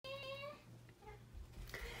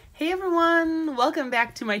Hey everyone, welcome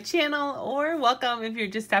back to my channel, or welcome if you're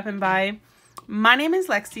just stopping by. My name is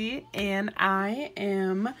Lexi and I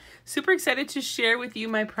am super excited to share with you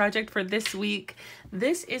my project for this week.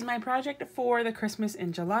 This is my project for the Christmas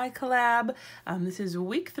in July collab. This is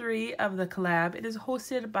week 3 of the collab. It is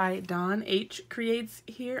hosted by Dawn H Creates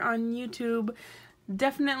here on YouTube.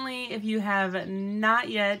 Definitely, if you have not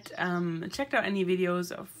yet checked out any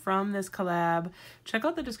videos from this collab, check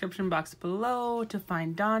out the description box below to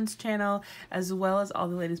find Dawn's channel, as well as all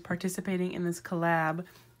the ladies participating in this collab.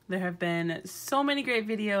 There have been so many great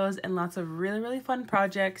videos and lots of really fun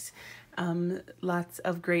projects, lots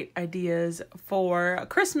of great ideas for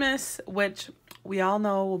Christmas, which we all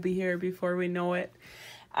know will be here before we know it.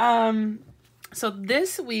 So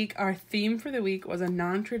this week, our theme for the week was a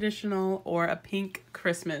non-traditional or a pink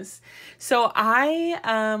Christmas. So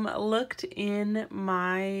I looked in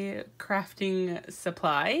my crafting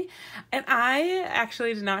supply, and I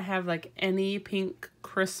actually did not have like any pink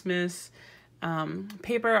Christmas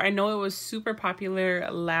paper. I know it was super popular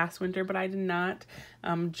last winter, but I did not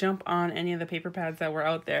jump on any of the paper pads that were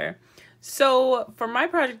out there. So for my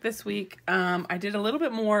project this week, I did a little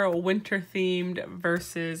bit more winter themed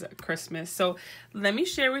versus Christmas. So let me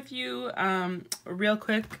share with you real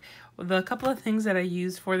quick the couple of things that I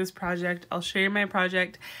used for this project. I'll share my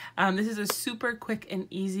project. This is a super quick and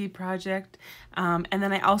easy project. And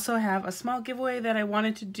then I also have a small giveaway that I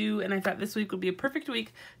wanted to do, and I thought this week would be a perfect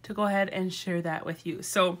week to go ahead and share that with you.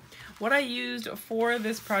 So what I used for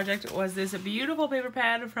this project was this beautiful paper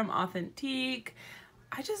pad from Authentique.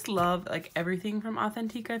 I just love like everything from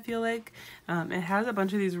Authentique, I feel like. It has a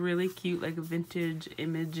bunch of these really cute like vintage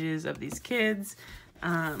images of these kids.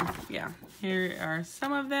 Yeah, here are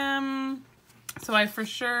some of them. So I for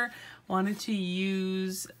sure wanted to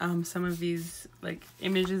use some of these like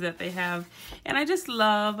images that they have. And I just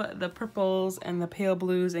love the purples and the pale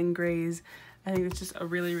blues and grays. I think it's just a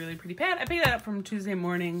really pretty pad. I picked that up from Tuesday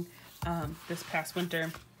Morning this past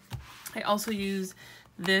winter. I also use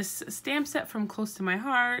this stamp set from Close to My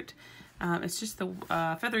Heart. It's just the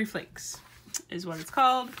Feathery Flakes is what it's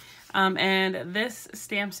called. And this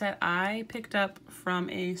stamp set I picked up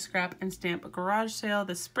from a scrap and stamp garage sale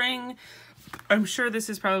this spring. I'm sure this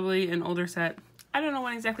is probably an older set. I don't know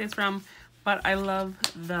when exactly it's from, but I love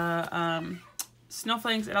the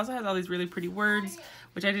snowflakes. It also has all these really pretty words,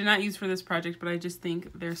 which I did not use for this project, but I just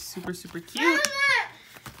think they're super cute.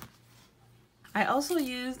 I also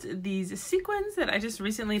used these sequins that I just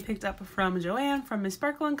recently picked up from Joanne from Miss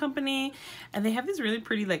Sparkle & Company, and they have these really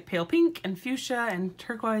pretty like pale pink and fuchsia and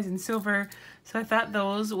turquoise and silver, so I thought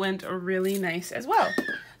those went really nice as well.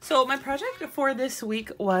 So my project for this week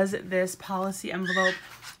was this policy envelope.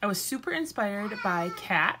 I was super inspired by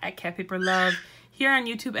Kat at Cat Paper Love here on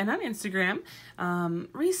YouTube and on Instagram.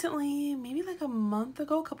 Recently, maybe like a month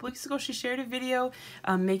ago, a couple weeks ago, she shared a video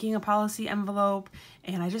making a policy envelope,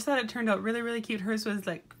 and I just thought it turned out really cute. Hers was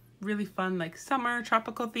like really fun, like summer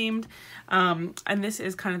tropical themed, and this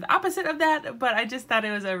is kind of the opposite of that, but I just thought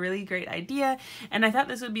it was a really great idea, and I thought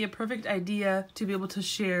this would be a perfect idea to be able to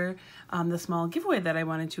share the small giveaway that I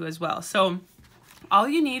wanted to as well. So all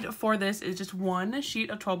you need for this is just one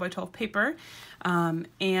sheet of 12 by 12 paper, and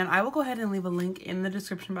I will go ahead and leave a link in the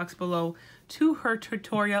description box below to her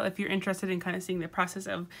tutorial if you're interested in kind of seeing the process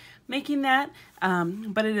of making that.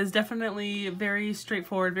 But it is definitely very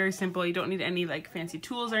straightforward, very simple. You don't need any like fancy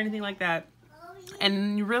tools or anything like that.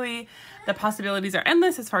 And really, the possibilities are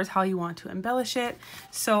endless as far as how you want to embellish it.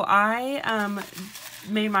 So I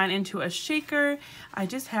made mine into a shaker. I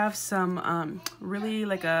just have some really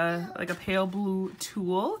like a pale blue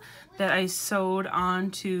tulle that I sewed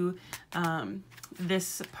onto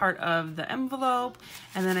this part of the envelope,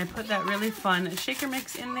 and then I put that really fun shaker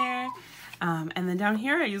mix in there. And then down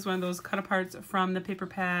here I used one of those cut aparts from the paper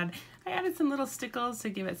pad. I added some little stickles to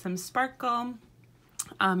give it some sparkle.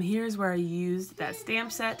 Here's where I used that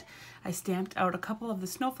stamp set. I stamped out a couple of the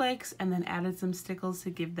snowflakes and then added some stickles to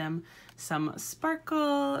give them some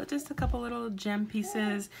sparkle, just a couple little gem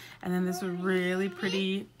pieces, and then this really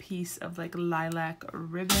pretty piece of like lilac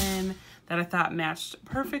ribbon that I thought matched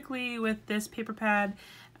perfectly with this paper pad,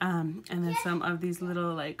 and then some of these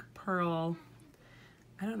little like pearl,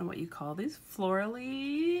 I don't know what you call these,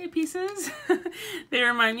 florally pieces. They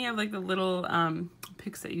remind me of like the little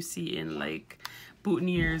picks that you see in like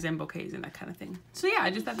boutonnieres and bouquets and that kind of thing. So yeah,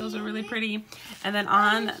 I just thought those were really pretty. And then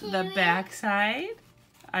on the back side,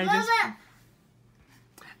 I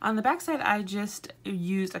just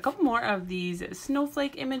used a couple more of these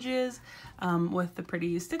snowflake images with the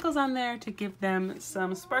pretty stickles on there to give them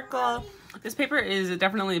some sparkle. This paper is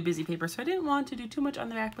definitely a busy paper, so I didn't want to do too much on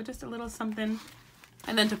the back, but just a little something.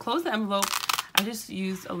 And then to close the envelope, I I just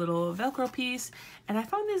used a little Velcro piece, and I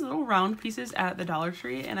found these little round pieces at the Dollar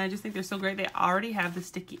Tree, and I just think they're so great. They already have the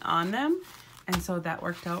sticky on them, and so that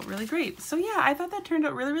worked out really great. So yeah, I thought that turned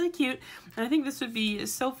out really, really cute, and I think this would be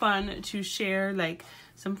so fun to share like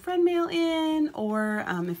some friend mail in, or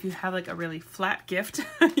if you have like a really flat gift,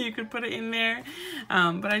 you could put it in there.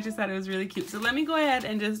 But I just thought it was really cute. So let me go ahead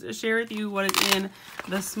and just share with you what is in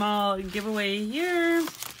the small giveaway here.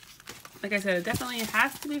 Like I said, it definitely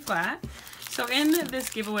has to be flat. So in this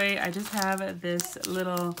giveaway, I just have this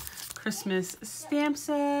little Christmas stamp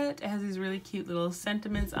set. It has these really cute little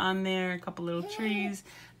sentiments on there, a couple little trees.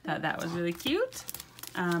 Thought that was really cute.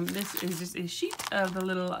 This is just a sheet of the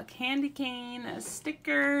little candy cane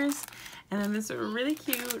stickers, and then this really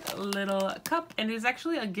cute little cup, and it is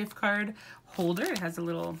actually a gift card holder. It has a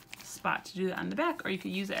little spot to do that on the back, or you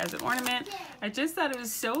could use it as an ornament. I just thought it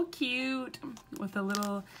was so cute with a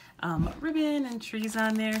little ribbon and trees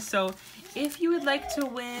on there. So if you would like to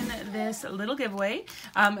win this little giveaway,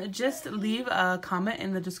 just leave a comment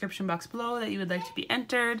in the description box below that you would like to be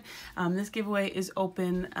entered. This giveaway is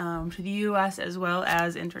open to the US as well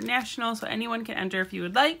as international, so anyone can enter if you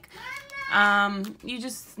would like. You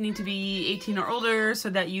just need to be 18 or older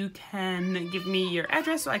so that you can give me your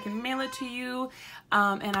address so I can mail it to you.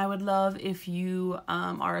 And I would love if you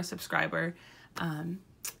are a subscriber.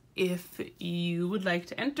 If you would like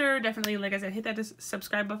to enter, definitely, like I said, hit that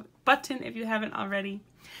subscribe button if you haven't already.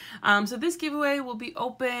 So this giveaway will be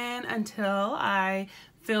open until I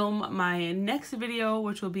film my next video,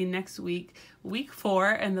 which will be next week, week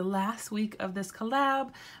 4, and the last week of this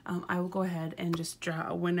collab. I will go ahead and just draw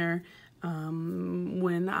a winner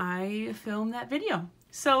when I film that video.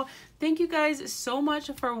 So thank you guys so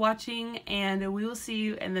much for watching, and we will see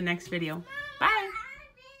you in the next video. Bye!